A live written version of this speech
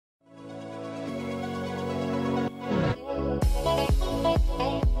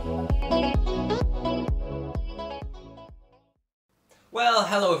Well,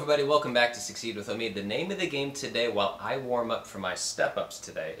 hello everybody, welcome back to Succeed with Omid. The name of the game today, while I warm up for my step-ups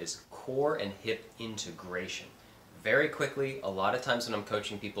today, is core and hip integration. Very quickly, a lot of times when I'm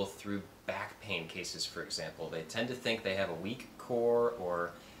coaching people through back pain cases, for example, they tend to think they have a weak core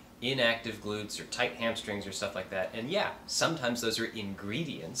or inactive glutes or tight hamstrings or stuff like that. And yeah, sometimes those are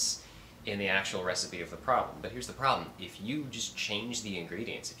ingredients in the actual recipe of the problem. But here's the problem. If you just change the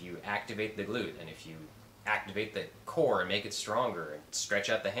ingredients, if you activate the glute and if you activate the core and make it stronger and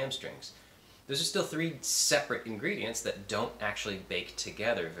stretch out the hamstrings, those are still three separate ingredients that don't actually bake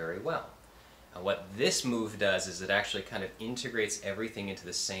together very well. And what this move does is it actually kind of integrates everything into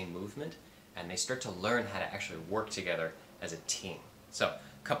the same movement, and they start to learn how to actually work together as a team. So, a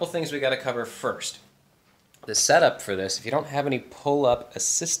couple things we got to cover first. The setup for this, if you don't have any pull-up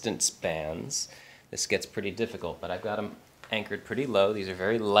assistance bands, this gets pretty difficult, but I've got them anchored pretty low. These are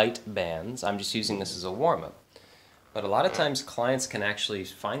very light bands. I'm just using this as a warm-up. But a lot of times clients can actually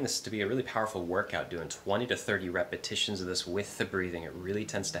find this to be a really powerful workout, doing 20 to 30 repetitions of this with the breathing. It really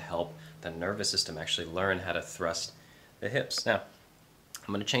tends to help the nervous system actually learn how to thrust the hips. Now,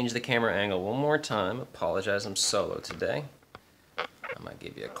 I'm going to change the camera angle one more time. Apologize, I'm solo today. I'm going to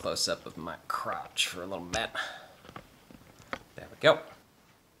give you a close-up of my crotch for a little bit. There we go.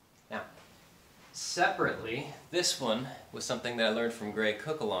 Now, separately, this one was something that I learned from Gray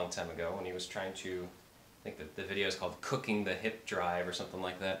Cook a long time ago when he was trying to, I think that the video is called Cooking the Hip Drive or something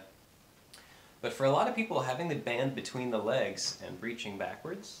like that. But for a lot of people, having the band between the legs and reaching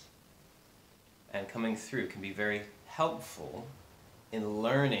backwards and coming through can be very helpful in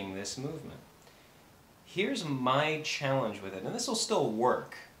learning this movement. Here's my challenge with it, and this will still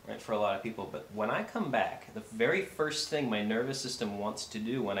work, right, for a lot of people, but when I come back, the very first thing my nervous system wants to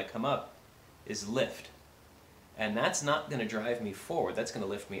do when I come up is lift. And that's not going to drive me forward, that's going to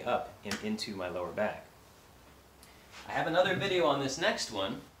lift me up and into my lower back. I have another video on this next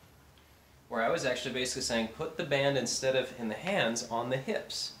one where I was actually basically saying put the band instead of in the hands on the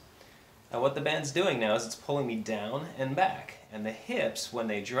hips. Now what the band's doing now is it's pulling me down and back, and the hips, when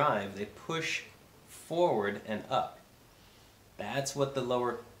they drive, they push forward and up. That's what the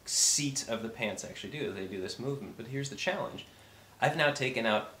lower seat of the pants actually do. They do this movement. But here's the challenge. I've now taken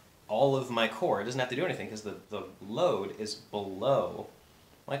out all of my core. It doesn't have to do anything because the load is below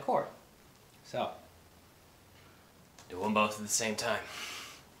my core. So, do them both at the same time.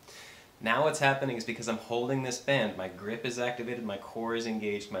 Now what's happening is because I'm holding this band, my grip is activated, my core is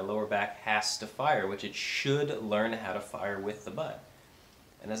engaged, my lower back has to fire, which it should learn how to fire with the butt.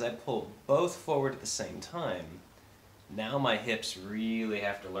 And as I pull both forward at the same time, now my hips really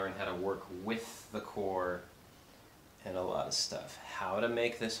have to learn how to work with the core and a lot of stuff. How to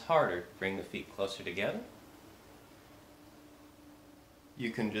make this harder? Bring the feet closer together.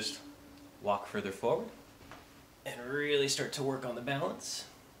 You can just walk further forward and really start to work on the balance.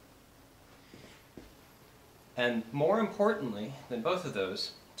 And more importantly than both of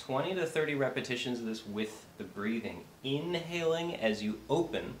those, 20 to 30 repetitions of this with the breathing. Inhaling as you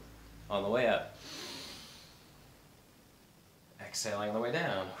open on the way up. Exhaling on the way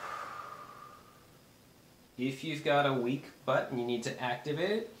down. If you've got a weak butt and you need to activate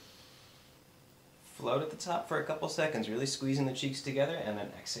it, float at the top for a couple seconds, really squeezing the cheeks together, and then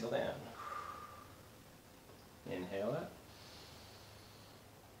exhale down. Inhale up.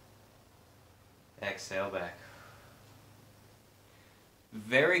 Exhale back.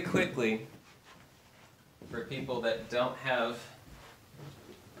 Very quickly, for people that don't have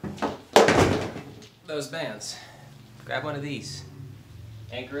those bands, grab one of these,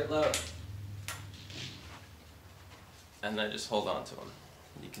 anchor it low, and then just hold on to them.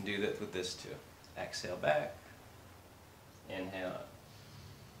 You can do that with this too. Exhale back, inhale up.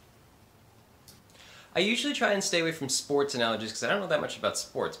 I usually try and stay away from sports analogies because I don't know that much about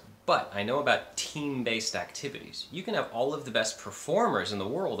sports, but I know about team-based activities. You can have all of the best performers in the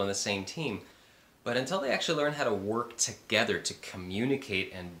world on the same team, but until they actually learn how to work together to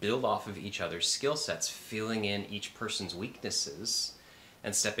communicate and build off of each other's skill sets, filling in each person's weaknesses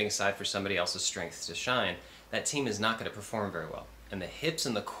and stepping aside for somebody else's strengths to shine, that team is not going to perform very well. And the hips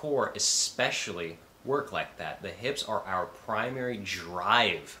and the core especially work like that. The hips are our primary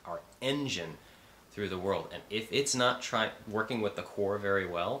drive, our engine through the world. And if it's not working with the core very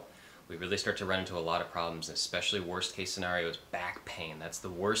well, we really start to run into a lot of problems, especially worst case scenarios, back pain. That's the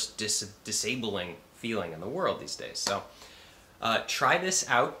worst disabling feeling in the world these days. So try this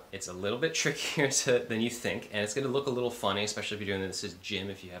out. It's a little bit trickier than you think, and it's going to look a little funny, especially if you're doing this as gym.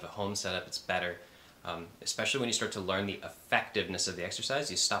 If you have a home setup, it's better. Especially when you start to learn the effectiveness of the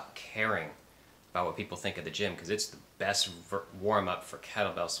exercise, you stop caring about what people think of the gym, because it's the best warm-up for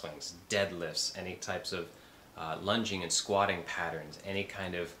kettlebell swings, deadlifts, any types of lunging and squatting patterns, any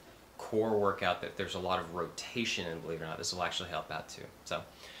kind of core workout that there's a lot of rotation in, believe it or not, this will actually help out too. So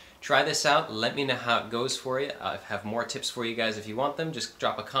try this out, let me know how it goes for you. I have more tips for you guys if you want them. Just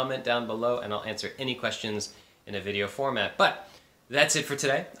drop a comment down below and I'll answer any questions in a video format. But that's it for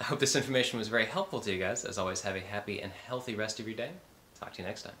today. I hope this information was very helpful to you guys. As always, have a happy and healthy rest of your day. Talk to you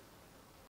next time.